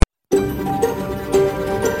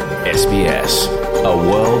SBS, a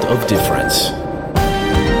world of difference.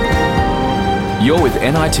 You're with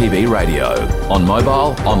NITV Radio, on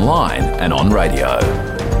mobile, online and on radio.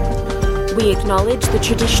 We acknowledge the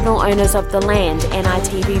traditional owners of the land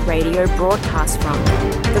NITV Radio broadcasts from,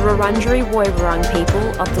 the Wurundjeri Woiwurrung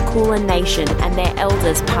people of the Kulin Nation and their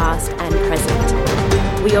elders past and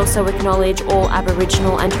present. We also acknowledge all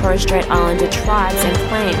Aboriginal and Torres Strait Islander tribes and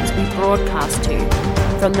clans we broadcast to,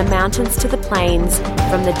 from the mountains to the plains,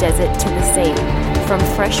 from the desert to the sea, from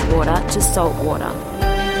fresh water to salt water.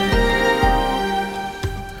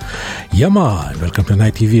 Yama, welcome to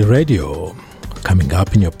NITV Radio. Coming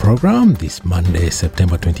up in your program this Monday,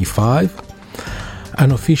 September 25,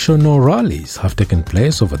 unofficial no rallies have taken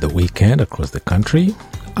place over the weekend across the country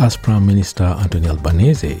as Prime Minister Anthony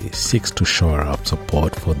Albanese seeks to shore up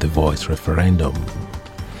support for the Voice referendum.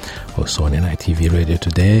 Also on NITV Radio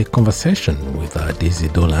today, conversation with Daisy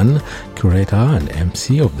Dolan, curator and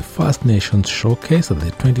MC of the First Nations Showcase at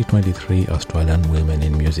the 2023 Australian Women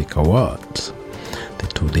in Music Awards. The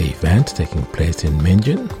two-day event taking place in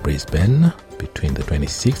Meanjin, Brisbane, between the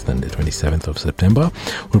 26th and the 27th of September,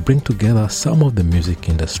 will bring together some of the music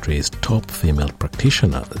industry's top female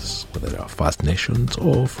practitioners, whether they are First Nations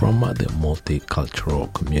or from the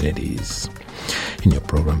multicultural communities. In your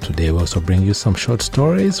program today, we also bring you some short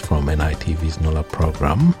stories from NITV's NOLA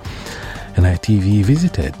program. NITV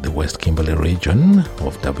visited the West Kimberley region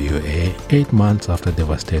of WA 8 months after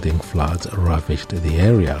devastating floods ravaged the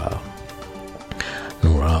area.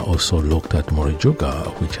 Nura also looked at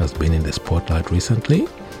Morijuga, which has been in the spotlight recently.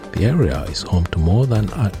 The area is home to more than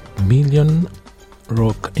 1 million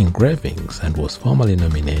rock engravings and was formally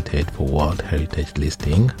nominated for World Heritage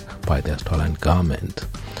listing by the Australian government.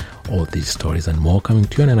 All these stories and more coming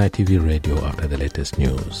to you on NITV Radio after the latest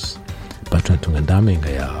news. Bertrand Tungandame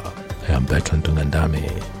ngaya. I am Bertrand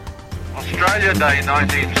Tungandame. Australia Day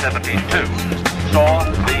 1972 saw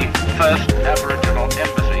the first Aboriginal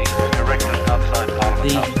embassy erected outside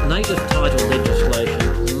Parliament. The native title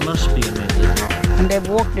legislation must be amended. And they've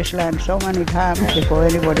walked this land so many times before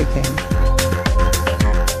anybody came.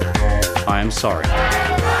 I am sorry.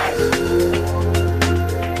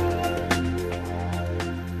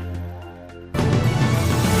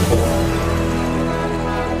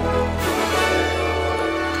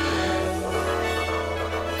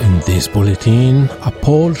 In this bulletin, a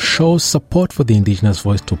poll shows support for the Indigenous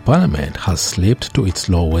voice to Parliament has slipped to its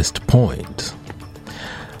lowest point.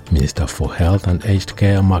 Minister for Health and Aged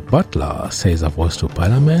Care Mark Butler says a voice to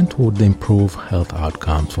Parliament would improve health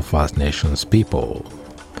outcomes for First Nations people.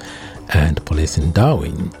 And police in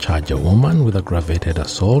Darwin charge a woman with aggravated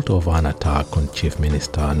assault over an attack on Chief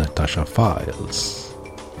Minister Natasha Files.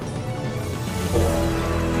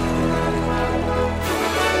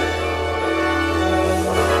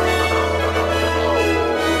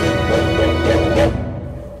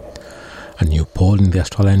 A new poll in the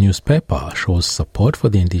Australian newspaper shows support for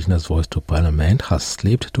the Indigenous voice to Parliament has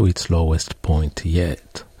slipped to its lowest point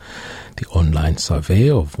yet. The online survey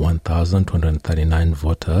of 1,239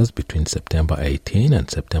 voters between September 18 and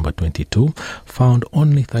September 22 found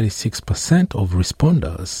only 36% of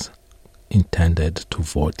responders intended to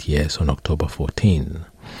vote yes on October 14.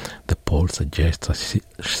 The poll suggests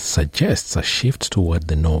a shift toward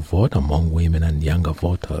the no vote among women and younger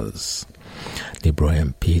voters. Liberal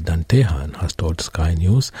MP Dan Tehan has told Sky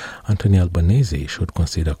News Anthony Albanese should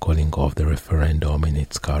consider calling off the referendum in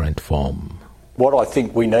its current form. What I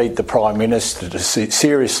think we need the Prime Minister to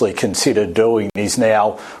seriously consider doing is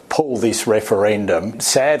now pull this referendum.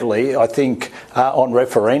 Sadly, I think on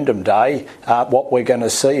referendum day, what we're going to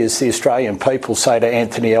see is the Australian people say to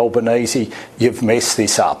Anthony Albanese, "You've messed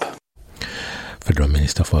this up." Federal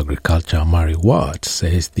Minister for Agriculture Murray Watt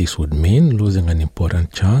says this would mean losing an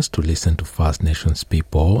important chance to listen to First Nations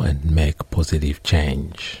people and make positive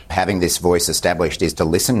change. Having this voice established is to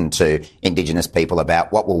listen to Indigenous people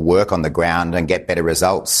about what will work on the ground and get better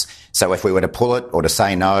results. So if we were to pull it or to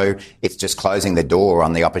say no, it's just closing the door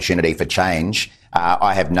on the opportunity for change.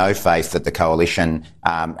 I have no faith that the Coalition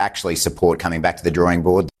actually support coming back to the drawing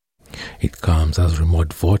board. It comes as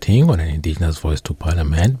remote voting on an Indigenous voice to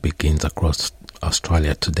Parliament begins across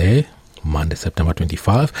Australia today, Monday, September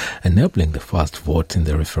 25, enabling the first votes in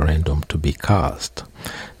the referendum to be cast.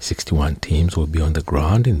 61 teams will be on the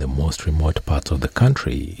ground in the most remote parts of the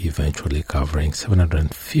country, eventually covering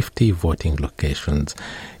 750 voting locations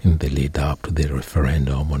in the lead up to the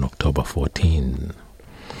referendum on October 14.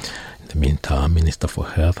 In the meantime, Minister for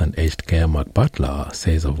Health and Aged Care Mark Butler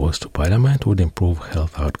says a voice to Parliament would improve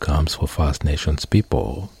health outcomes for First Nations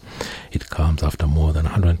people. It comes after more than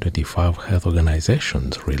 125 health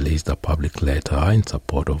organizations released a public letter in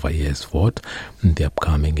support of a yes vote in the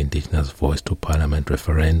upcoming Indigenous Voice to Parliament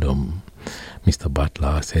referendum. Mr.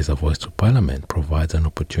 Butler says a voice to Parliament provides an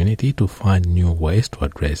opportunity to find new ways to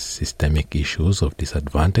address systemic issues of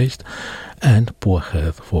disadvantaged and poor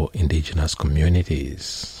health for Indigenous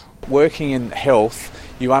communities. Working in health,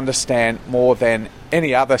 you understand more than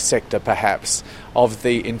any other sector perhaps of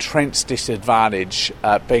the entrenched disadvantage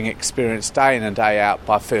being experienced day in and day out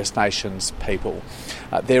by First Nations people.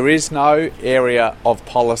 There is no area of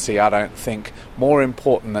policy, I don't think, more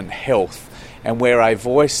important than health, and where a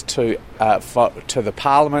voice to the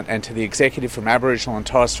Parliament and to the Executive from Aboriginal and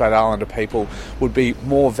Torres Strait Islander people would be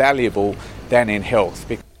more valuable than in health.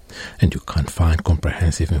 And you can find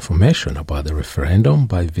comprehensive information about the referendum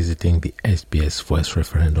by visiting the SBS Voice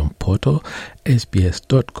Referendum portal,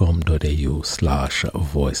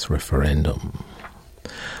 sbs.com.au/voice referendum.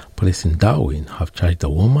 Police in Darwin have charged a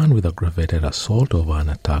woman with aggravated assault over an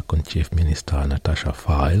attack on Chief Minister Natasha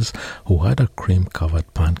Files, who had a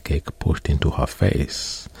cream-covered pancake pushed into her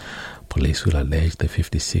face. Police will allege the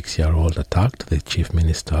 56-year-old attacked the Chief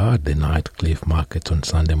Minister at the Nightcliff Market on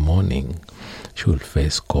Sunday morning. She will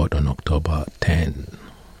face court on October 10.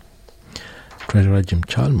 Treasurer Jim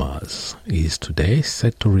Chalmers is today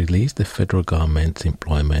set to release the federal government's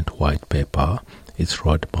employment white paper, its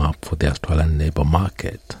roadmap for the Australian labour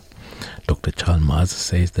market. Dr. Chalmers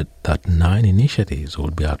says that 9 initiatives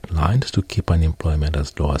will be outlined to keep unemployment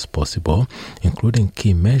as low as possible, including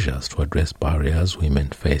key measures to address barriers women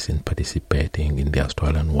face in participating in the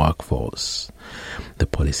Australian workforce. The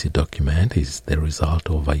policy document is the result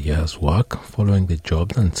of a year's work following the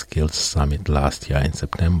Jobs and Skills Summit last year in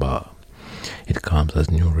September. It comes as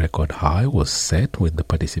new record high was set with the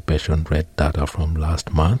participation rate data from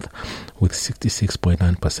last month, with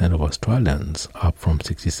 66.9% of Australians, up from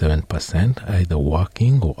 67%, either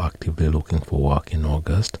working or actively looking for work in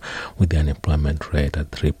August, with the unemployment rate at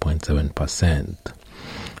 3.7%.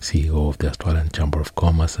 CEO of the Australian Chamber of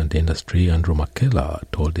Commerce and Industry, Andrew McKellar,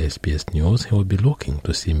 told SBS News he will be looking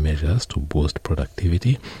to see measures to boost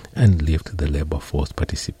productivity and lift the labour force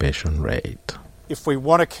participation rate. If we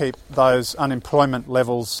want to keep those unemployment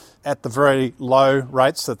levels at the very low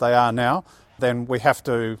rates that they are now, then we have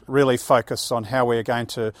to really focus on how we are going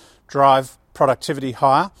to drive productivity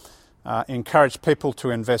higher, encourage people to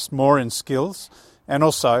invest more in skills, and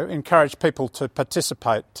also encourage people to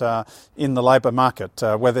participate in the labour market,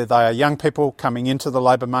 whether they are young people coming into the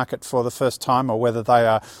labour market for the first time or whether they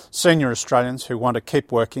are senior Australians who want to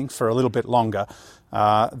keep working for a little bit longer.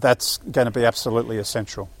 That's going to be absolutely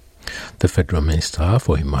essential. The Federal Minister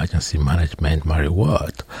for Emergency Management, Murray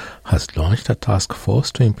Watt, has launched a task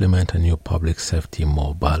force to implement a new public safety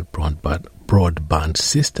mobile broadband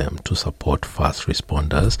system to support fast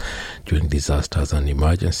responders during disasters and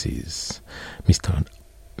emergencies.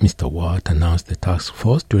 Mr. Watt announced the task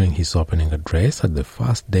force during his opening address at the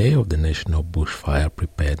first day of the National Bushfire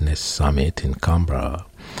Preparedness Summit in Canberra.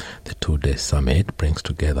 The 2-day summit brings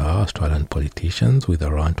together Australian politicians with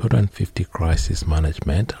around 250 crisis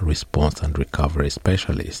management, response and recovery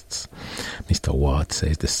specialists. Mr. Watt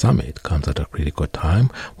says the summit comes at a critical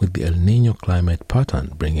time, with the El Niño climate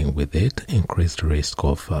pattern bringing with it increased risk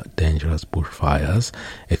of dangerous bushfires,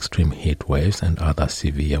 extreme heat waves and other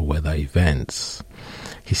severe weather events.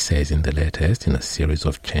 He says in the latest in a series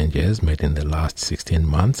of changes made in the last 16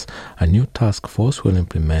 months, a new task force will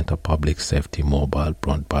implement a public safety mobile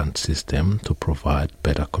broadband system to provide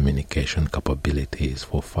better communication capabilities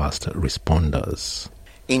for fast responders.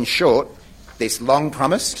 In short, this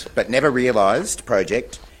long-promised but never realised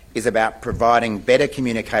project is about providing better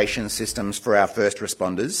communication systems for our first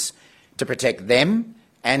responders to protect them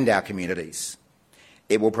and our communities.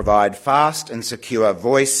 It will provide fast and secure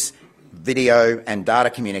voice, video and data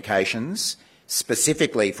communications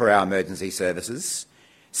specifically for our emergency services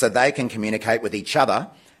so they can communicate with each other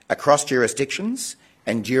across jurisdictions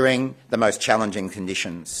and during the most challenging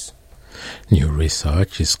conditions. New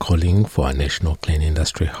research is calling for a national clean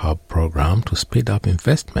industry hub program to speed up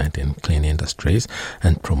investment in clean industries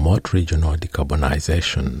and promote regional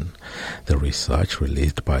decarbonisation. The research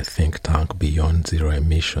released by think tank Beyond Zero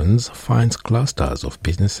Emissions finds clusters of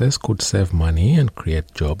businesses could save money and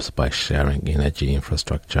create jobs by sharing energy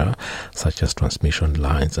infrastructure such as transmission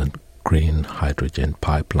lines and green hydrogen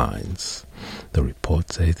pipelines. The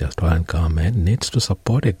report says the Australian government needs to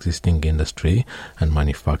support existing industry and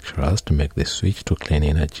manufacturers to make the switch to clean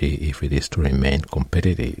energy if it is to remain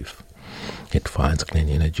competitive. It finds clean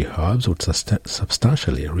energy hubs would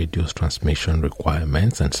substantially reduce transmission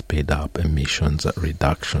requirements and speed up emissions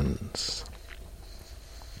reductions.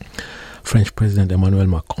 French President Emmanuel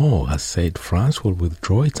Macron has said France will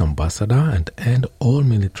withdraw its ambassador and end all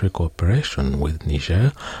military cooperation with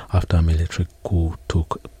Niger after a military coup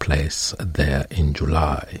took place there in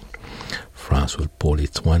July. France will pull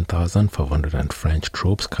its 1,500 French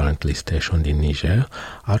troops currently stationed in Niger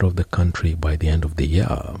out of the country by the end of the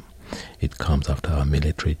year. It comes after a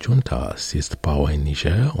military junta seized power in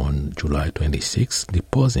Niger on July 26,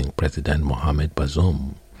 deposing President Mohamed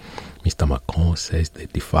Bazoum. Mr. Macron says the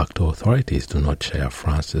de facto authorities do not share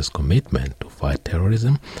France's commitment to fight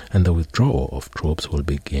terrorism, and the withdrawal of troops will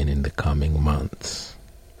begin in the coming months.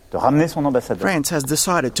 France has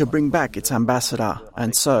decided to bring back its ambassador,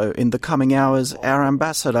 and so in the coming hours our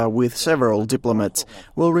ambassador with several diplomats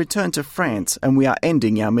will return to France, and we are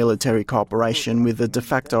ending our military cooperation with the de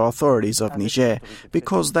facto authorities of Niger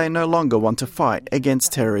because they no longer want to fight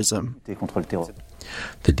against terrorism.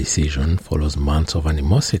 The decision follows months of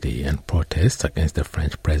animosity and protests against the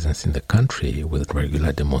French presence in the country, with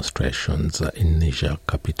regular demonstrations in Niger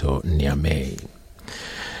capital Niamey.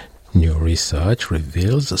 New research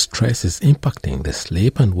reveals stress is impacting the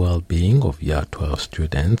sleep and well-being of Year 12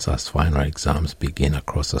 students as final exams begin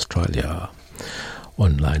across Australia.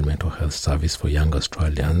 Online mental health service for young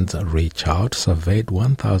Australians Reach Out surveyed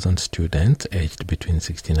 1,000 students aged between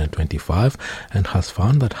 16 and 25 and has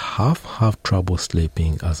found that half have trouble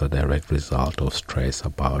sleeping as a direct result of stress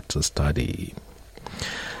about the study.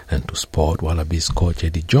 And to sport, Wallabies coach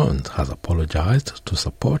Eddie Jones has apologised to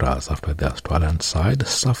supporters after the Australian side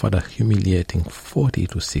suffered a humiliating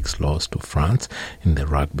 40-6 loss to France in the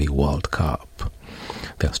Rugby World Cup.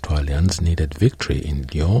 The Australians needed victory in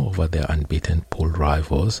Lyon over their unbeaten pool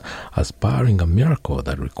rivals, as barring a miracle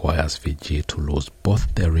that requires Fiji to lose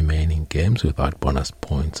both their remaining games without bonus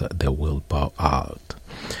points, they will bow out.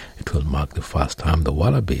 It will mark the first time the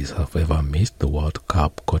Wallabies have ever missed the World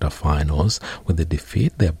Cup quarter-finals, with the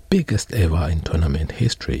defeat their biggest ever in tournament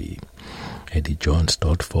history. Eddie Jones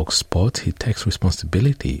told Fox Sports he takes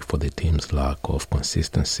responsibility for the team's lack of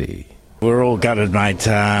consistency. We're all gutted, mate.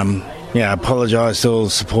 Apologise to all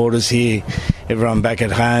the supporters here, everyone back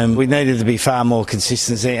at home. We needed to be far more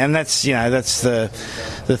consistency, and that's the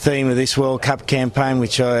theme of this World Cup campaign,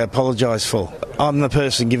 which I apologise for. I'm the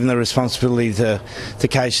person given the responsibility to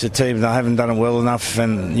coach the team, and I haven't done it well enough,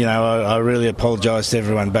 and I really apologise to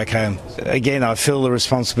everyone back home. Again, I feel the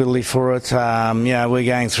responsibility for it. We're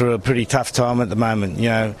going through a pretty tough time at the moment.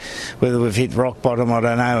 Whether we've hit rock bottom, I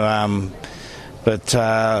don't know. But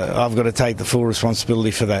I've got to take the full responsibility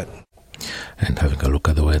for that. And having a look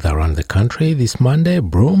at the weather around the country, this Monday,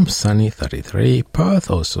 Broome, sunny 33,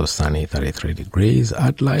 Perth, also sunny 33 degrees,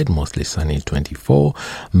 Adelaide, mostly sunny 24,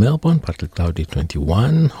 Melbourne, partly cloudy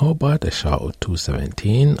 21, Hobart, a shower of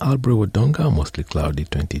 217, Albury-Wodonga, mostly cloudy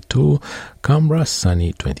 22, Canberra,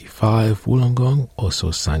 sunny 25, Wollongong,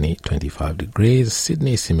 also sunny 25 degrees,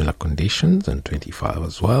 Sydney, similar conditions and 25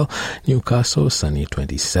 as well, Newcastle, sunny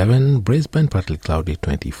 27, Brisbane, partly cloudy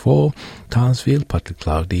 24, Townsville, partly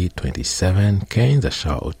cloudy 27, Cairns, a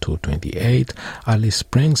shower of 228, Alice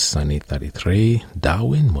Springs, sunny 33,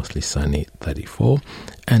 Darwin, mostly sunny 34,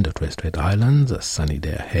 and at Torres Strait Islands, a sunny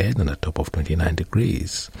day ahead and a top of 29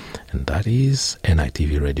 degrees. And that is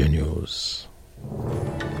NITV Radio News.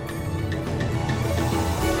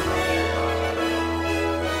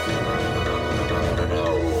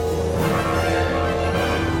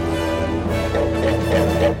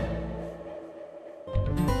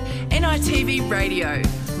 NITV Radio,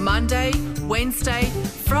 Monday, Wednesday,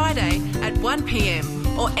 Friday at 1 p.m.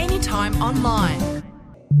 or anytime online.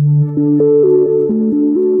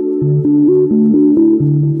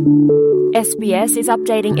 SBS is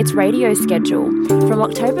updating its radio schedule. From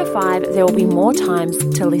October 5, there will be more times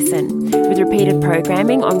to listen, with repeated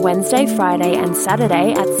programming on Wednesday, Friday and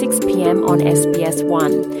Saturday at 6 p.m. on SBS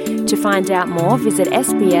One. To find out more, visit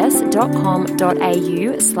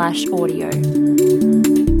sbs.com.au/audio.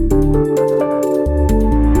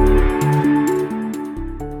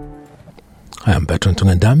 Hi, I'm Bertrand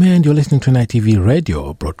Tungandame and you're listening to NITV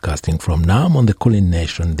Radio, broadcasting from Naarm on the Kulin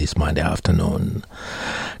Nation this Monday afternoon.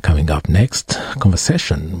 Coming up next,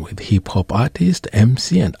 conversation with hip-hop artist,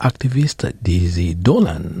 MC and activist Dizzy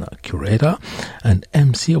Dolan, curator and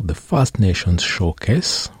MC of the First Nations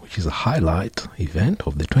Showcase, which is a highlight event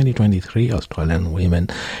of the 2023 Australian Women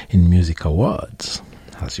in Music Awards.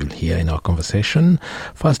 As you'll hear in our conversation,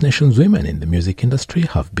 First Nations women in the music industry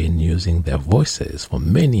have been using their voices for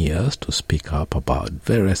many years to speak up about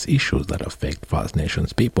various issues that affect First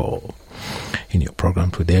Nations people. In your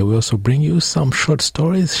program today, we also bring you some short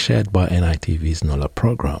stories shared by NITV's NOLA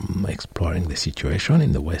program, exploring the situation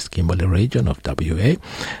in the West Kimberley region of WA,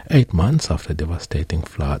 8 months after devastating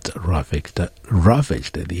floods ravaged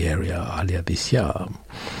the area earlier this year.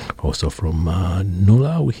 Also from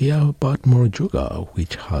NOLA, we hear about Murujuga,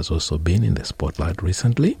 which has also been in the spotlight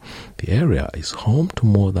recently. The area is home to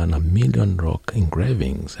more than 1 million rock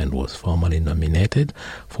engravings and was formally nominated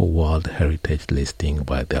for World Heritage listing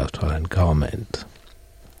by the Australian government.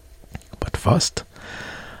 But first,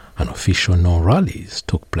 unofficial no rallies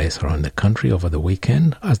took place around the country over the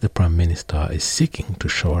weekend as the Prime Minister is seeking to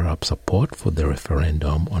shore up support for the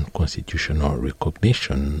referendum on constitutional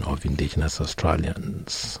recognition of Indigenous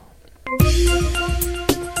Australians.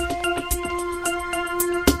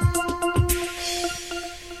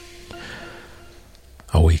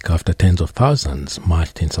 A week after tens of thousands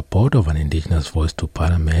marched in support of an Indigenous voice to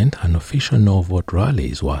Parliament, unofficial no-vote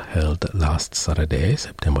rallies were held last Saturday,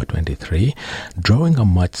 September 23, drawing a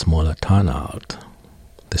much smaller turnout.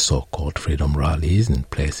 The so-called freedom rallies in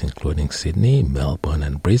place including Sydney, Melbourne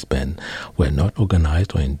and Brisbane were not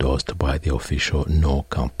organised or endorsed by the official No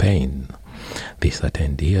campaign. This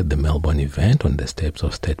attendee at the Melbourne event on the steps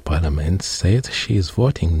of State Parliament says she is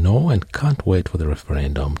voting no and can't wait for the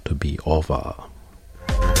referendum to be over.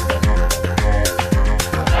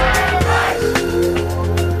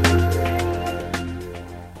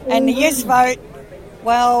 And the yes vote,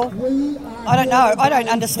 well, I don't know. I don't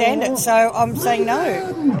understand it, so I'm saying no.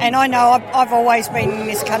 And I know I've always been in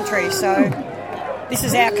this country, so this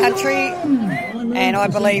is our country, and I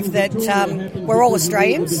believe that we're all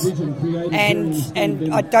Australians,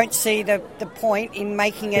 and I don't see the point in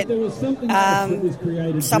making it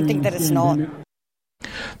something that it's not.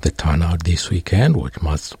 The turnout this weekend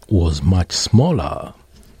was much smaller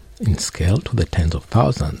in scale to the tens of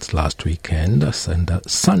thousands last weekend,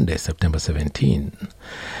 Sunday, September 17.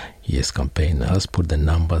 Yes campaigners put the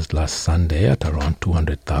numbers last Sunday at around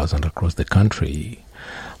 200,000 across the country.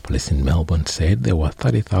 Police in Melbourne said there were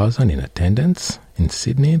 30,000 in attendance. In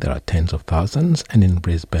Sydney, there are tens of thousands, and in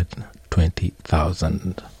Brisbane,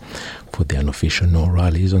 20,000. For the unofficial no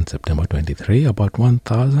rallies on September 23, about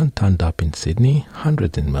 1,000 turned up in Sydney,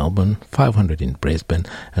 hundreds in Melbourne, 500 in Brisbane,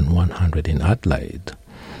 and 100 in Adelaide.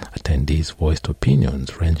 Attendees voiced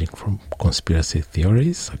opinions ranging from conspiracy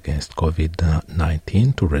theories against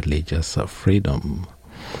COVID-19 to religious freedom.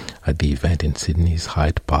 At the event in Sydney's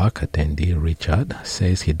Hyde Park, attendee Richard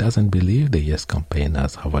says he doesn't believe the Yes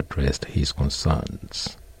campaigners have addressed his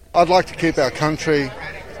concerns. I'd like to keep our country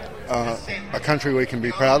a country we can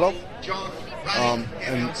be proud of.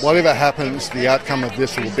 And whatever happens, the outcome of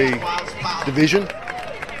this will be division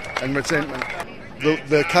and resentment.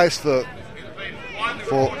 The case for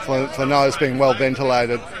no is being well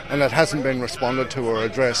ventilated, and it hasn't been responded to or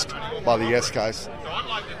addressed by the Yes case.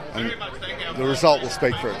 And the result will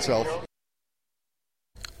speak for itself.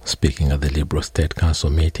 Speaking at the Liberal State Council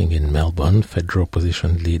meeting in Melbourne, Federal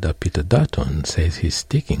Opposition leader Peter Dutton says he's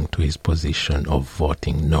sticking to his position of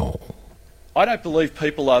voting no. I don't believe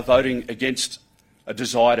people are voting against a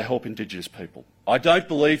desire to help Indigenous people. I don't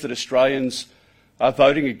believe that Australians are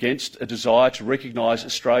voting against a desire to recognise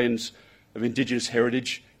Australians of Indigenous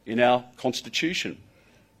heritage in our Constitution.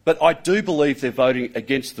 But I do believe they're voting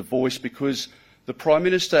against the voice because the Prime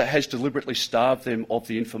Minister has deliberately starved them of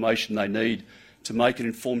the information they need to make an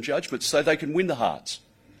informed judgment so they can win the hearts.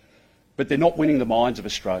 But they're not winning the minds of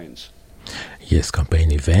Australians. Yes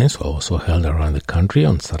campaign events were also held around the country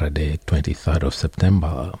on Saturday, 23rd of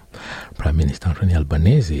September. Prime Minister Anthony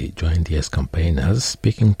Albanese joined Yes campaigners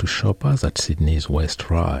speaking to shoppers at Sydney's West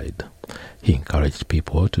Ride. He encouraged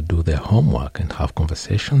people to do their homework and have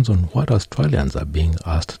conversations on what Australians are being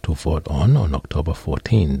asked to vote on October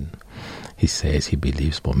 14. He says he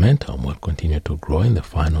believes momentum will continue to grow in the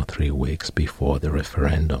final 3 weeks before the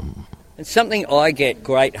referendum. And something I get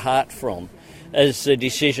great heart from is the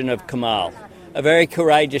decision of Kamal, a very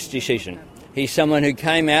courageous decision. He's someone who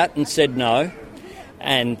came out and said no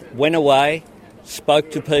and went away,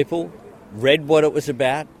 spoke to people, read what it was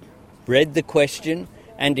about, read the question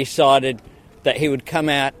and decided that he would come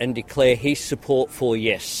out and declare his support for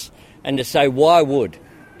yes, and to say why would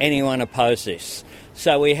anyone oppose this.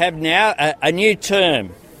 So we have now a new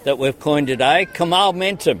term that we've coined today,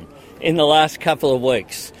 Kamal-mentum, in the last couple of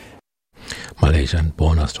weeks.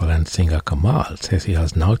 Malaysian-born Australian singer Kamal says he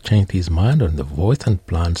has now changed his mind on the voice and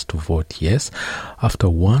plans to vote yes after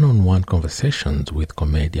one-on-one conversations with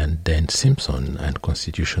comedian Dan Simpson and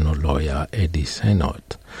constitutional lawyer Eddie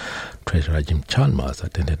Senot. Treasurer Jim Chalmers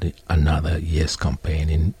attended another Yes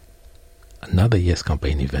campaign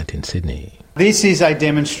event in Sydney. This is a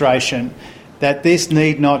demonstration that this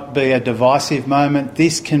need not be a divisive moment.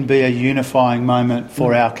 This can be a unifying moment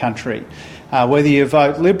for our country. Whether you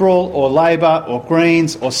vote Liberal or Labor or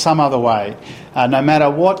Greens or some other way, no matter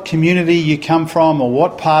what community you come from or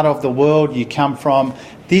what part of the world you come from,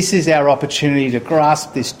 this is our opportunity to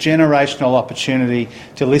grasp this generational opportunity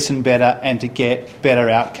to listen better and to get better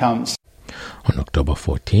outcomes. On October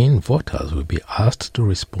 14, voters will be asked to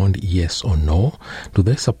respond yes or no. Do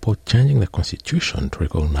they support changing the Constitution to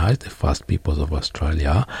recognise the First Peoples of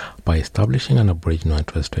Australia by establishing an Aboriginal and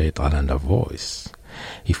Torres Strait Islander voice?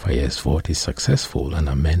 If a yes vote is successful, an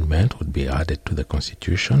amendment would be added to the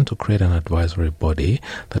Constitution to create an advisory body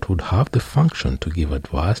that would have the function to give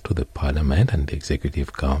advice to the Parliament and the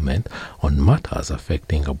Executive Government on matters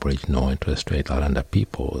affecting Aboriginal and Torres Strait Islander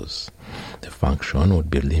peoples. The function would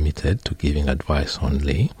be limited to giving advice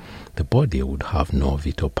only. The body would have no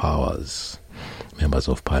veto powers. Members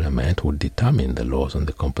of Parliament would determine the laws on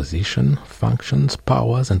the composition, functions,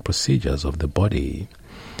 powers and procedures of the body.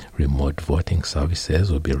 Remote voting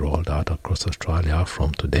services will be rolled out across Australia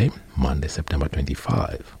from today, Monday, September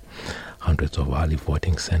 25. Hundreds of early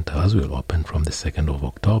voting centres will open from the 2nd of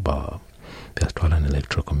October. The Australian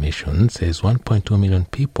Electoral Commission says 1.2 million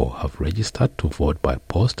people have registered to vote by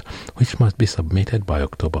post, which must be submitted by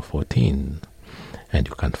October 14. And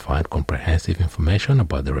you can find comprehensive information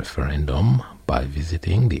about the referendum by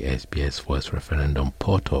visiting the SBS Voice Referendum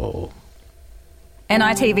portal.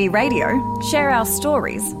 NITV Radio, share our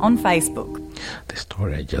stories on Facebook. The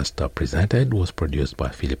story I just presented was produced by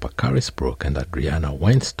Philippa Carisbrook and Adriana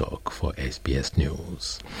Weinstock for SBS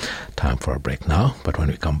News. Time for a break now, but when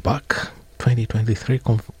we come back, 2023,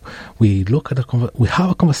 we have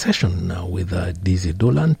a conversation with Dizzy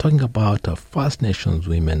Doolan talking about First Nations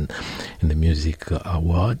Women in the Music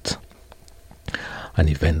Awards, an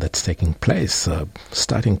event that's taking place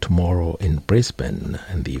starting tomorrow in Brisbane,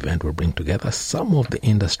 and the event will bring together some of the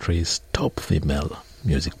industry's top female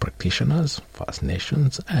music practitioners, First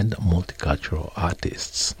Nations and multicultural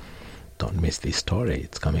artists. Don't miss this story.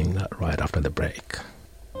 It's coming right after the break.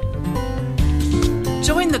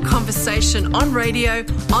 Join the conversation on radio,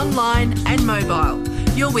 online and mobile.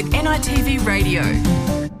 You're with NITV Radio.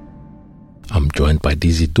 I'm joined by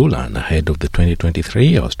Dizzy Doolan, ahead of the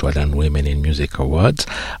 2023 Australian Women in Music Awards,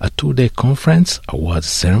 a two-day conference, awards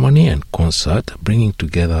ceremony and concert bringing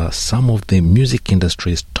together some of the music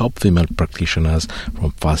industry's top female practitioners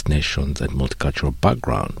from First Nations and multicultural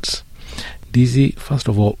backgrounds. Dizzy, first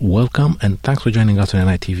of all, welcome and thanks for joining us on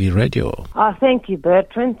NITV Radio. Oh, thank you,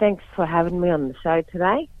 Bertrand. Thanks for having me on the show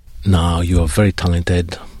today. Now, you're a very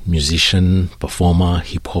talented musician, performer,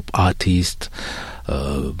 hip-hop artist,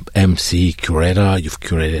 MC, curator. You've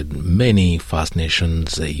curated many First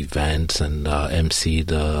Nations events and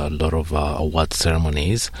MC'd a lot of award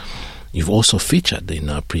ceremonies. You've also featured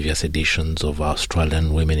in previous editions of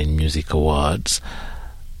Australian Women in Music Awards.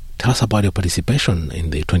 Tell us about your participation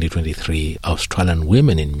in the 2023 Australian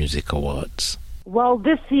Women in Music Awards. Well,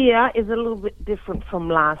 this year is a little bit different from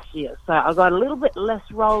last year. So I got a little bit less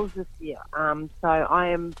roles this year. So I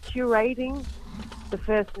am curating the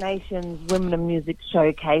First Nations Women in Music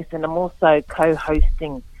Showcase, and I'm also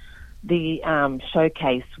co-hosting the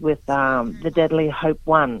showcase with the Deadly Hope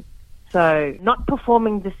One. So not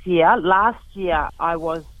performing this year. Last year I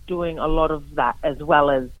was doing a lot of that, as well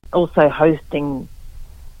as also hosting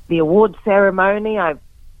the award ceremony. I've,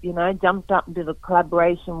 jumped up and did a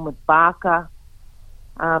collaboration with Barker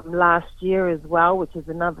last year as well, which is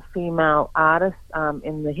another female artist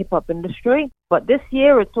in the hip-hop industry. But this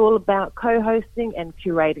year it's all about co-hosting and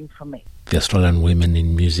curating for me. The Australian Women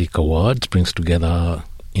in Music Awards brings together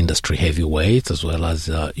industry heavyweights as well as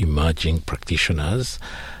emerging practitioners,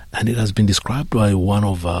 and it has been described by one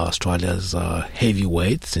of Australia's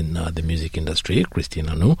heavyweights in the music industry, Christine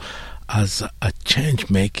Anu, as a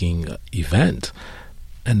change-making event.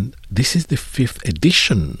 And this is the 5th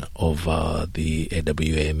edition of the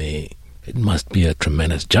AWMA. It must be a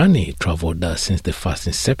tremendous journey travelled since the first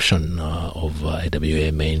inception of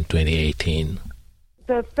AWMA in 2018.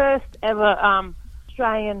 The first ever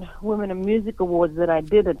Australian Women in Music Awards that I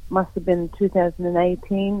did, it must have been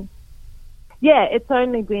 2018. Yeah, it's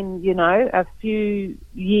only been, a few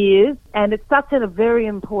years, and it's such a very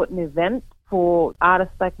important event for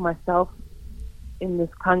artists like myself in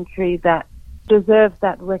this country that deserve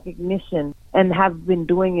that recognition and have been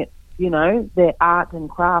doing it, their art and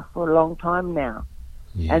craft for a long time now.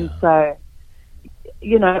 Yeah. And so,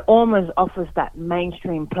 almost offers that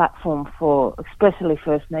mainstream platform for especially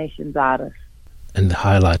First Nations artists. And the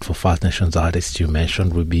highlight for First Nations artists you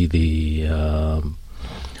mentioned would be the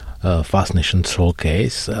First Nations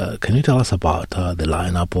Showcase. Can you tell us about the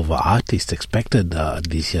lineup of artists expected at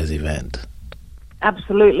this year's event?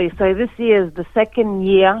 Absolutely. So this year is the second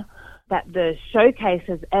year that the showcase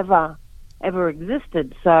has ever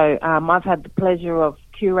existed. So I've had the pleasure of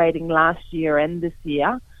curating last year and this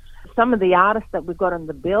year. Some of the artists that we've got on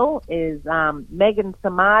the bill is Megan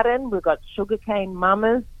Samarin, we've got Sugarcane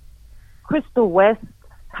Mamas, Crystal West,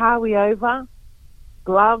 Tawi Over,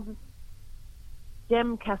 Gloves,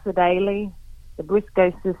 Jem Casadale, the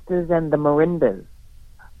Briscoe Sisters and the Marindas.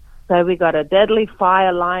 So we got a deadly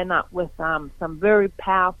fire lineup with some very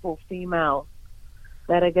powerful females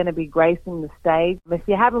that are going to be gracing the stage. If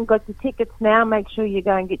you haven't got your tickets now, make sure you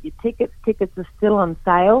go and get your tickets. Tickets are still on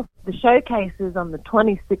sale. The showcase is on the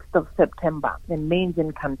 26th of September in Means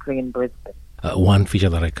and Country in Brisbane. One feature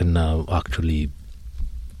that I can actually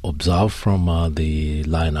observe from the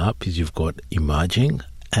lineup is you've got emerging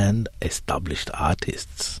and established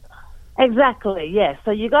artists. Exactly, yes.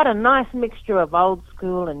 So you got a nice mixture of old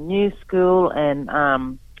school and new school, and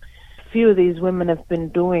a few of these women have been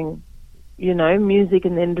doing, music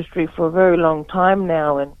in the industry for a very long time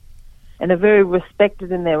now, and are very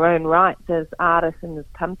respected in their own rights as artists in this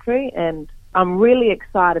country. And I'm really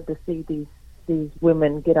excited to see these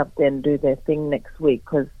women get up there and do their thing next week,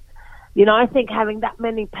 because, I think having that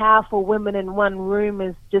many powerful women in one room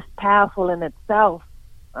is just powerful in itself.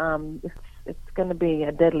 It's going to be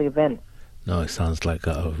a deadly event. No, it sounds like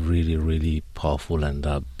a really, really powerful and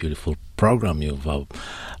beautiful program you've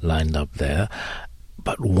lined up there.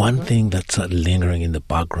 But one thing that's lingering in the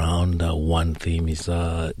background, one theme is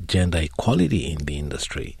gender equality in the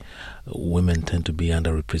industry. Women tend to be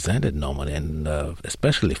underrepresented normally, and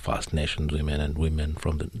especially First Nations women and women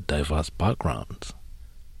from the diverse backgrounds.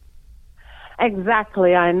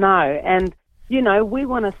 Exactly, I know. And, we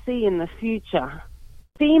want to see in the future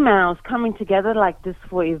females coming together like this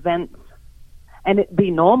for events and it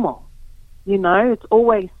be normal. It's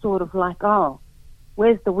always sort of like, oh,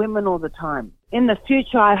 where's the women all the time? In the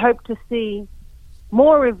future, I hope to see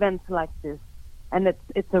more events like this, and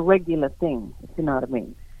it's a regular thing, if you know what I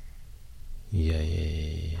mean.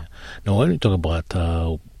 Yeah. Now, when we talk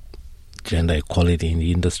about gender equality in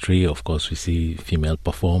the industry, of course, we see female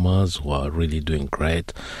performers who are really doing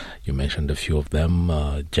great. You mentioned a few of them,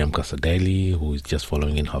 Jem Casadale, who is just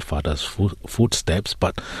following in her father's footsteps,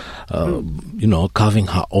 but, carving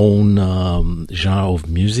her own genre of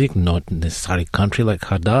music, not necessarily country like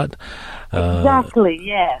her dad. Exactly,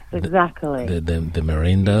 yes, exactly. The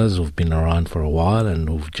Marindas, who've been around for a while and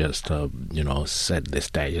who've just, set the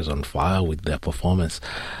stages on fire with their performance.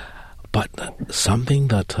 But something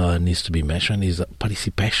that needs to be mentioned is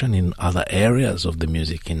participation in other areas of the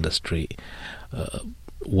music industry.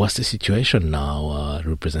 What's the situation now?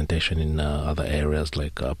 Representation in other areas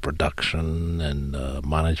like production and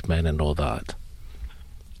management and all that?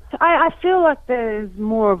 I feel like there's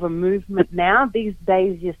more of a movement now. These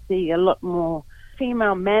days you see a lot more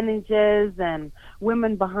female managers and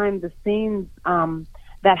women behind the scenes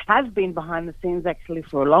that have been behind the scenes actually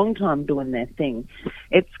for a long time doing their thing.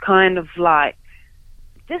 It's kind of like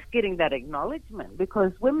just getting that acknowledgement,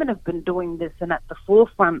 because women have been doing this and at the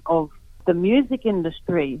forefront of the music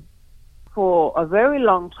industry for a very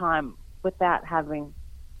long time without having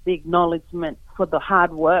the acknowledgement for the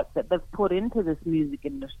hard work that they've put into this music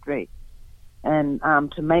industry and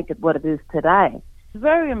to make it what it is today. It's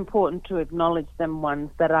very important to acknowledge them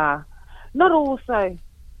ones that are not also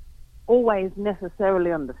always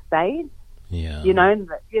necessarily on the stage. Yeah.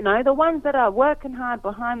 The ones that are working hard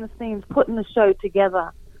behind the scenes, putting the show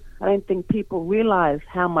together. I don't think people realize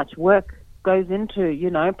how much work goes into,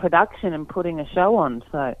 production and putting a show on.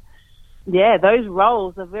 So, yeah, those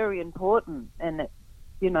roles are very important, and it,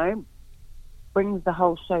 brings the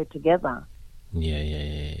whole show together.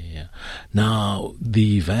 Yeah. Now,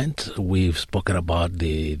 the event, we've spoken about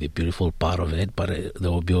the beautiful part of it, but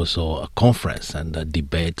there will be also a conference and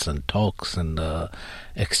debates and talks and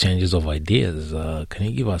exchanges of ideas. Can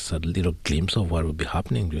you give us a little glimpse of what will be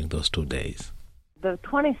happening during those 2 days? The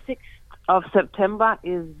 26th of September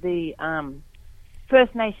is the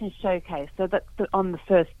First Nations Showcase, so that's on the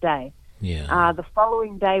first day. Yeah. The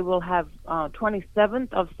following day we'll have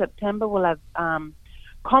 27th of September, we'll have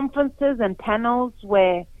conferences and panels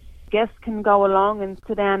where guests can go along and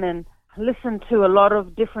sit down and listen to a lot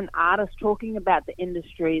of different artists talking about the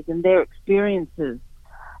industries and their experiences.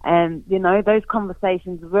 And, those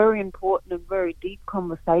conversations are very important and very deep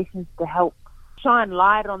conversations to help shine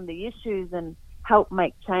light on the issues and help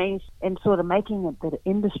make change and sort of making it the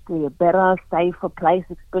industry a better, safer place,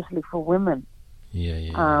 especially for women.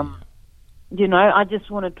 I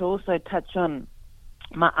just wanted to also touch on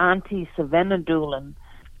my auntie Savannah Doolan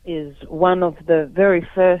is one of the very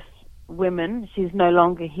first women. She's no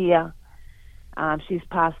longer here She's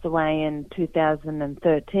passed away in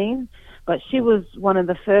 2013, but she was one of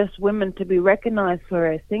the first women to be recognised for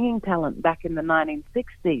her singing talent back in the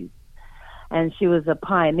 1960s. And she was a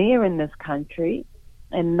pioneer in this country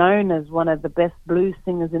and known as one of the best blues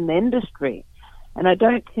singers in the industry. And I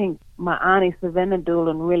don't think my auntie Savannah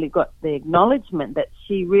Doolan really got the acknowledgement that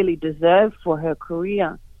she really deserved for her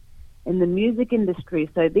career in the music industry.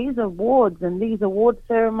 So these awards and these award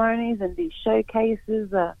ceremonies and these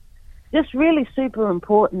showcases are just really super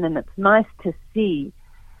important, and it's nice to see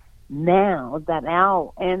now that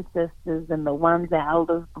our ancestors and the ones, our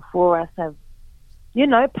elders before us have,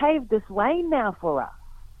 paved this way now for us.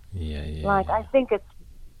 Like, I think it's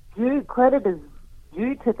credit is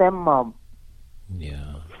due to them, Mom.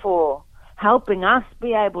 For helping us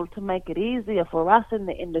be able to make it easier for us in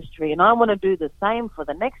the industry, and I want to do the same for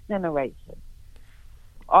the next generation.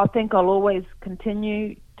 I think I'll always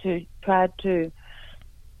continue to try to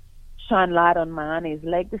shine light on my auntie's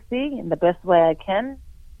legacy in the best way I can,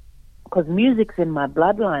 because music's in my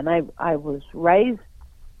bloodline. I was raised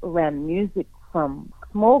around music from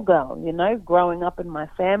small girl, growing up in my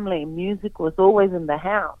family. Music was always in the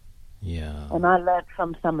house. And I learned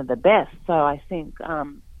from some of the best. So I think,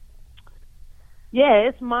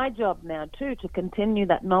 it's my job now too to continue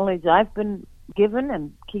that knowledge I've been given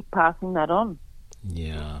and keep passing that on.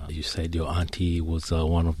 You said your auntie was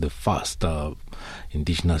one of the first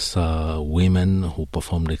Indigenous women who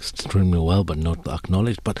performed extremely well but not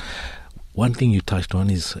acknowledged. But one thing you touched on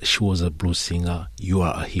is she was a blues singer, you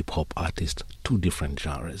are a hip-hop artist, two different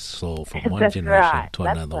genres. So from one generation to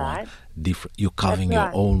another one, you're carving your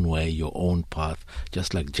own way, your own path,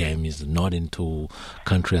 just like Jem is not into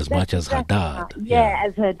country as much as her dad.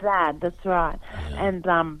 As her dad, that's right. And,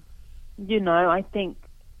 I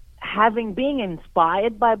think being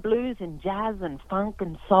inspired by blues and jazz and funk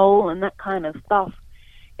and soul and that kind of stuff,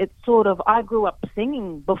 it's sort of, I grew up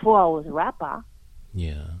singing before I was a rapper.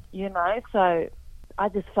 So I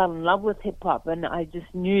just fell in love with hip-hop, and I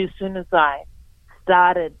just knew as soon as I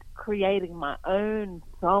started creating my own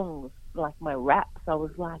songs, like my raps, I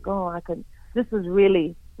was like, this is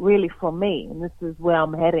really, really for me, and this is where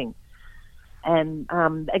I'm heading. And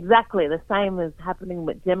exactly the same is happening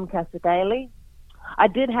with Jem Casadale. I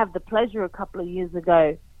did have the pleasure a couple of years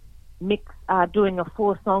ago doing a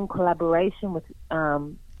 4-song collaboration with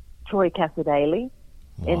Troy Casadale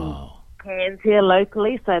in Cairns here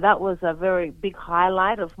locally. So that was a very big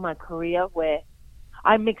highlight of my career, where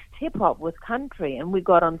I mixed hip-hop with country, and we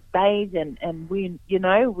got on stage and we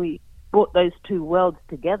brought those two worlds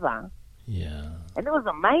together. And it was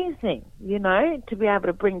amazing, to be able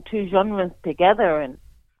to bring two genres together. And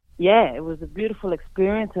it was a beautiful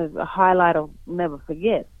experience, a highlight I'll never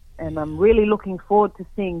forget. And I'm really looking forward to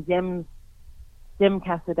seeing Jem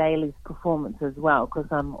Casadale's performance as well, because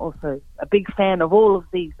I'm also a big fan of all of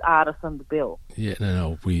these artists on the bill.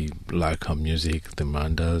 We like her music, the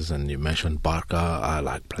Mandas, and you mentioned Barker. I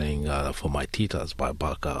like playing For My Titas by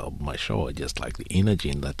Barker on my show. I just like the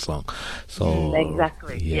energy in that song. So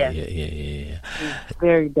exactly. She's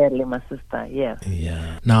very deadly, my sister.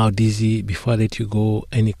 Now, Dizzy, before I let you go,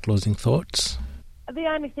 any closing thoughts? The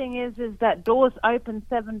only thing is that doors open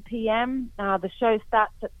 7 p.m. The show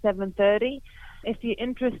starts at 7:30. If you're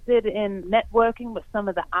interested in networking with some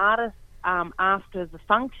of the artists after the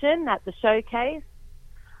function at the showcase,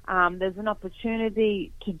 there's an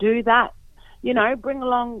opportunity to do that. Bring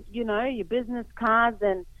along, your business cards,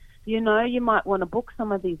 and, you might want to book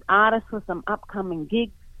some of these artists for some upcoming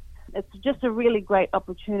gigs. It's just a really great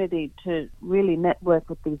opportunity to really network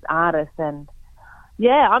with these artists. And,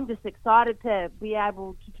 I'm just excited to be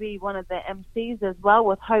able to be one of the MCs as well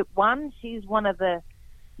with Hope One. She's one of the,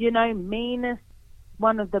 meanest,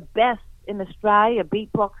 one of the best in Australia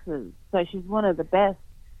beatboxers. So she's one of the best.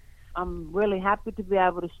 I'm really happy to be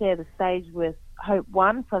able to share the stage with Hope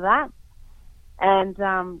One for that. And,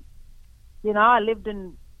 I lived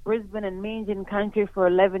in Brisbane and Meanjin country for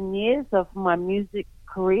 11 years of my music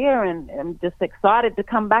career, and I'm just excited to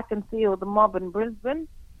come back and see all the mob in Brisbane.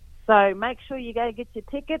 So make sure you go get your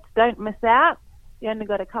tickets. Don't miss out. You only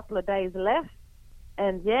got a couple of days left.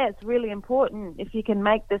 And, it's really important if you can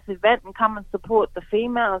make this event and come and support the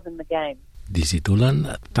females in the game. Dizzy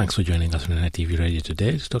Doolan, thanks for joining us on NITV Radio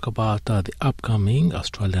today to talk about the upcoming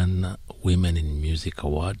Australian Women in Music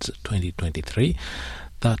Awards 2023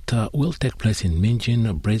 that will take place in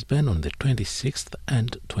Meanjin, Brisbane on the 26th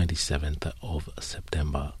and 27th of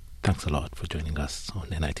September. Thanks a lot for joining us on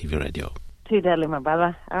NITV Radio. Too deadly, my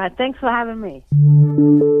brother. All right, thanks for having me.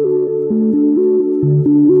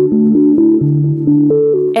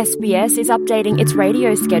 SBS is updating its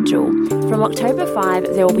radio schedule. From October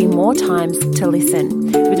 5, there will be more times to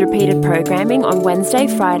listen, with repeated programming on Wednesday,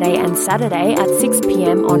 Friday and Saturday at 6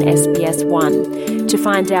 p.m. on SBS One. To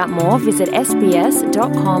find out more, visit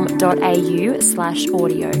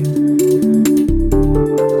sbs.com.au/audio.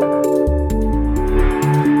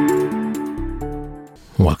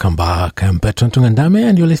 Welcome back. I'm Bertrand Tungandame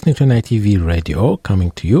and you're listening to NITV Radio, coming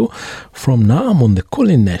to you from Nam on the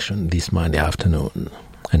Kulin Nation this Monday afternoon.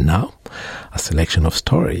 And now, a selection of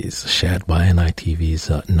stories shared by NITV's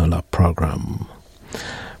NOLA program.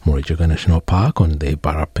 Murijuga National Park on the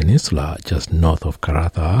Barra Peninsula, just north of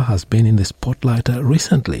Karatha, has been in the spotlight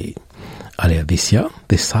recently. Earlier this year,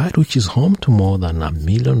 the site, which is home to more than 1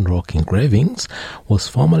 million rock engravings, was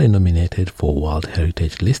formally nominated for World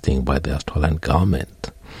Heritage listing by the Australian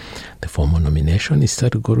government. The formal nomination is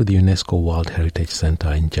set to go to the UNESCO World Heritage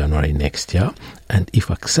Centre in January next year, and if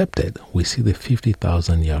accepted, we see the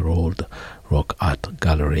 50,000-year-old rock art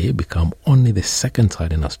gallery become only the second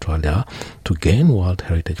site in Australia to gain World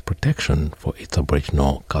Heritage protection for its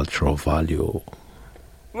Aboriginal cultural value.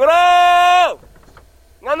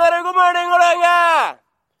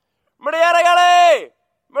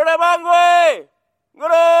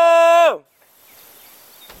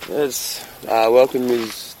 Yes, welcome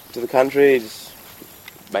is to the country. It's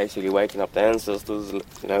basically waking up the ancestors,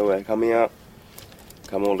 we're coming out,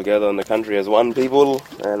 come all together in the country as one people,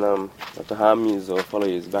 and not to harm you or follow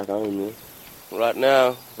you back home. Yeah. Right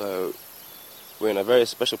now, so we're in a very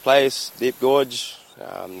special place, Deep Gorge.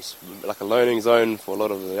 It's like a learning zone for a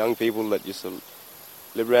lot of the young people that used to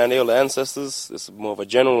live around here, all the ancestors. This is more of a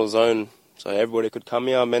general zone, so everybody could come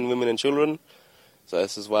here, men, women and children. So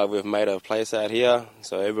this is why we've made a place out here,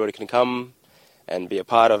 so everybody can come and be a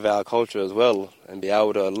part of our culture as well, and be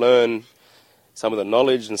able to learn some of the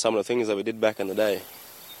knowledge and some of the things that we did back in the day.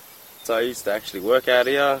 So I used to actually work out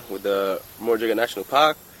here with the Murijuga National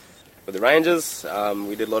Park, with the rangers.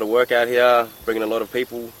 We did a lot of work out here, bringing a lot of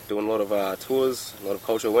people, doing a lot of tours, a lot of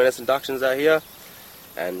cultural awareness inductions out here.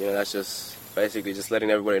 And that's just basically just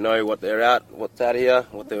letting everybody know what's out here,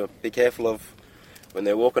 what to be careful of when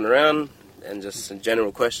they're walking around, and just some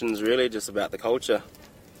general questions really, just about the culture.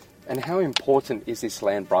 And how important is this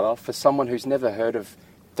land, brother, for someone who's never heard of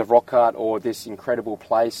the rock art or this incredible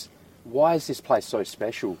place? Why is this place so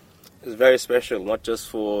special? It's very special, not just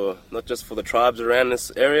for the tribes around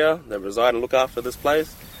this area that reside and look after this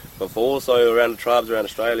place, but for also around the tribes around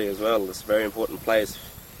Australia as well. It's a very important place.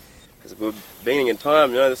 Because we're beginning in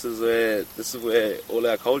time, this is where all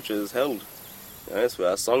our culture is held. That's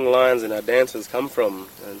where our song lines and our dances come from,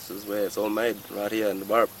 and this is where it's all made, right here in the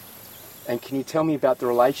Burrup. And can you tell me about the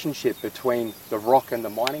relationship between the rock and the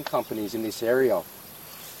mining companies in this area?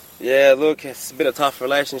 Yeah, look, it's been a tough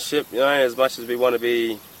relationship, as much as we want to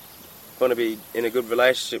be in a good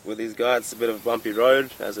relationship with these guys. It's a bit of a bumpy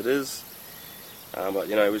road, as it is. But,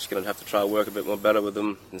 we're just going to have to try to work a bit more better with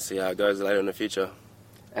them and see how it goes later in the future.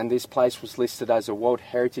 And this place was listed as a World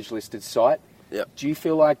Heritage listed site. Yep. Do you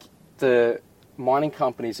feel like the mining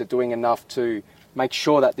companies are doing enough to make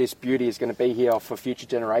sure that this beauty is going to be here for future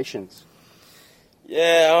generations?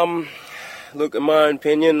 Yeah, look, in my own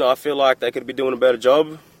opinion, I feel like they could be doing a better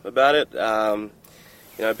job about it.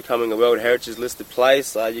 Becoming a World Heritage listed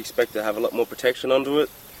place, you expect to have a lot more protection onto it,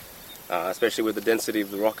 especially with the density of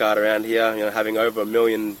the rock art around here, having over 1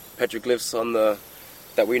 million petroglyphs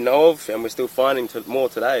that we know of, and we're still finding more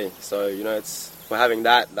today. So, for having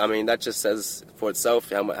that, that just says for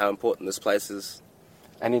itself how important this place is.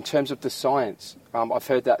 And in terms of the science, I've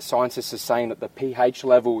heard that scientists are saying that the pH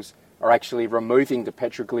levels are actually removing the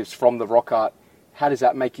petroglyphs from the rock art. How does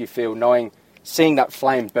that make you feel, seeing that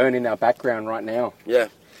flame burn in our background right now? Yeah.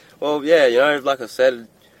 Well, yeah, like I said,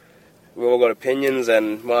 we've all got opinions,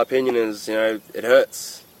 and my opinion is, it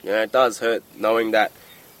hurts. It does hurt knowing that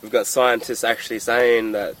we've got scientists actually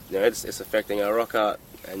saying that, it's affecting our rock art.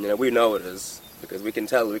 And, we know it is, because we can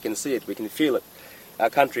tell, we can see it, we can feel it. Our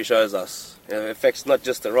country shows us. It affects not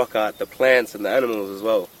just the rock art, the plants and the animals as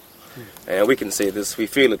well. And we can see this, we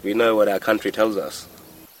feel it, we know what our country tells us.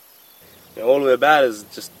 All we're about is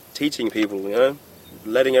just teaching people,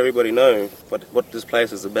 letting everybody know what this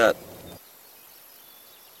place is about.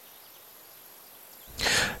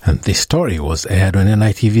 And this story was aired on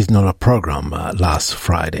NITV's NOLA program last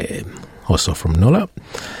Friday. Also from NOLA,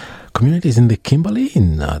 communities in the Kimberley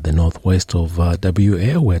in the northwest of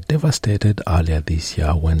WA were devastated earlier this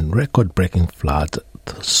year when record-breaking floods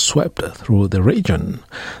swept through the region.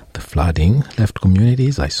 The flooding left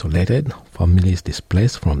communities isolated, families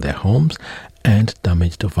displaced from their homes, and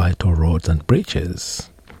damaged vital roads and bridges.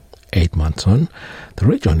 8 months on, the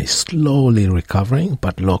region is slowly recovering,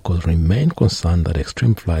 but locals remain concerned that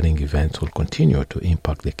extreme flooding events will continue to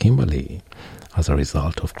impact the Kimberley as a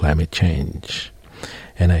result of climate change.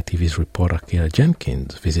 NITV's reporter Kira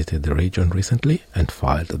Jenkins visited the region recently and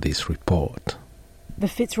filed this report. The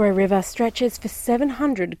Fitzroy River stretches for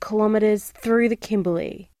 700 kilometres through the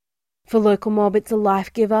Kimberley. For local mob, it's a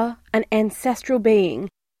life-giver, an ancestral being,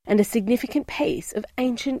 and a significant piece of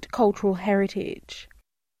ancient cultural heritage.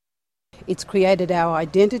 It's created our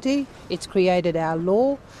identity, it's created our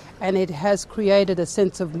law, and it has created a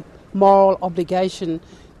sense of moral obligation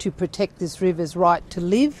to protect this river's right to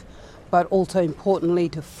live, but also importantly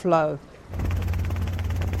to flow.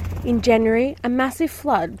 In January, a massive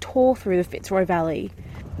flood tore through the Fitzroy Valley.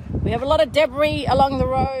 We have a lot of debris along the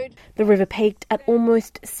road. The river peaked at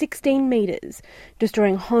almost 16 metres,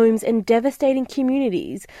 destroying homes and devastating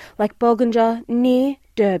communities like Bulginja near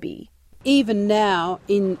Derby. Even now,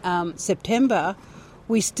 in September,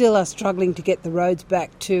 we still are struggling to get the roads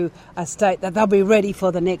back to a state that they'll be ready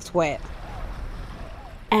for the next wet.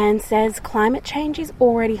 Anne says climate change is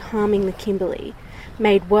already harming the Kimberley,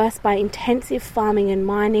 made worse by intensive farming and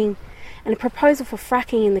mining, and a proposal for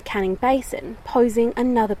fracking in the Canning Basin posing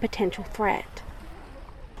another potential threat.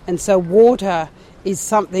 And so water is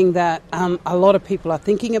something that a lot of people are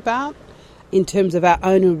thinking about in terms of our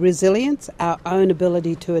own resilience, our own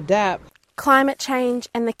ability to adapt. Climate change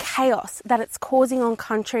and the chaos that it's causing on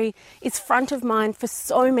country is front of mind for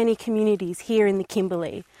so many communities here in the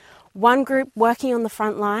Kimberley. One group working on the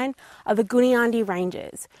front line are the Gooniyandi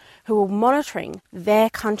Rangers, who are monitoring their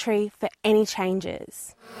country for any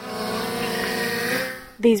changes.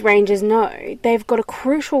 These rangers know they've got a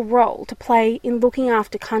crucial role to play in looking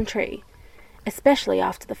after country, especially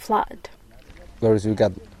after the flood. Whereas we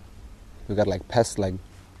got like pests like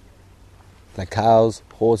cows,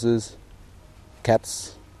 horses,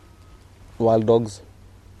 cats, wild dogs,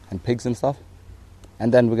 and pigs and stuff.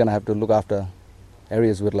 And then we're gonna have to look after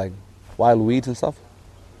areas with like wild weeds and stuff.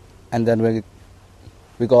 And then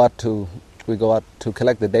we go out to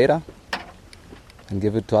collect the data and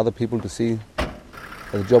give it to other people to see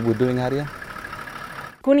the job we're doing out here.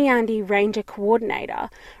 Gooniyandi Ranger Coordinator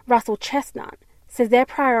Russell Chestnut says their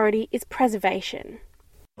priority is preservation.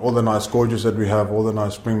 All the nice gorges that we have, all the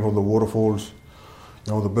nice springs, all the waterfalls,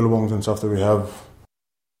 the billabongs and stuff that we have,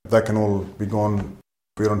 that can all be gone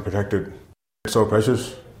if we're unprotected. It's so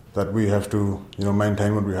precious that we have to,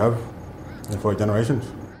 maintain what we have for generations.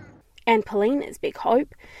 And Paulina's big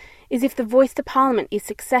hope is if the voice to Parliament is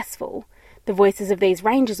successful, the voices of these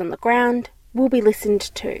rangers on the ground will be listened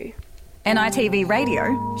to. NITV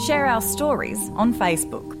Radio, share our stories on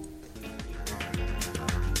Facebook.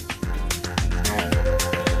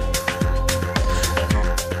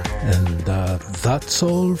 And that's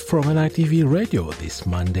all from NITV Radio this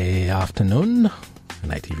Monday afternoon.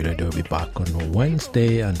 NITV Radio will be back on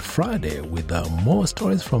Wednesday and Friday with more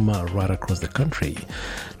stories from right across the country.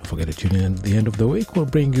 Don't forget to tune in at the end of the week. We'll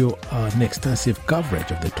bring you an extensive coverage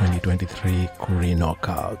of the 2023 Koori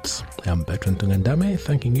Knockouts. I'm Bertrand Tungandame,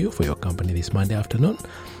 thanking you for your company this Monday afternoon.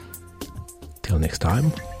 Till next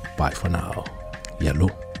time, bye for now. Yalu.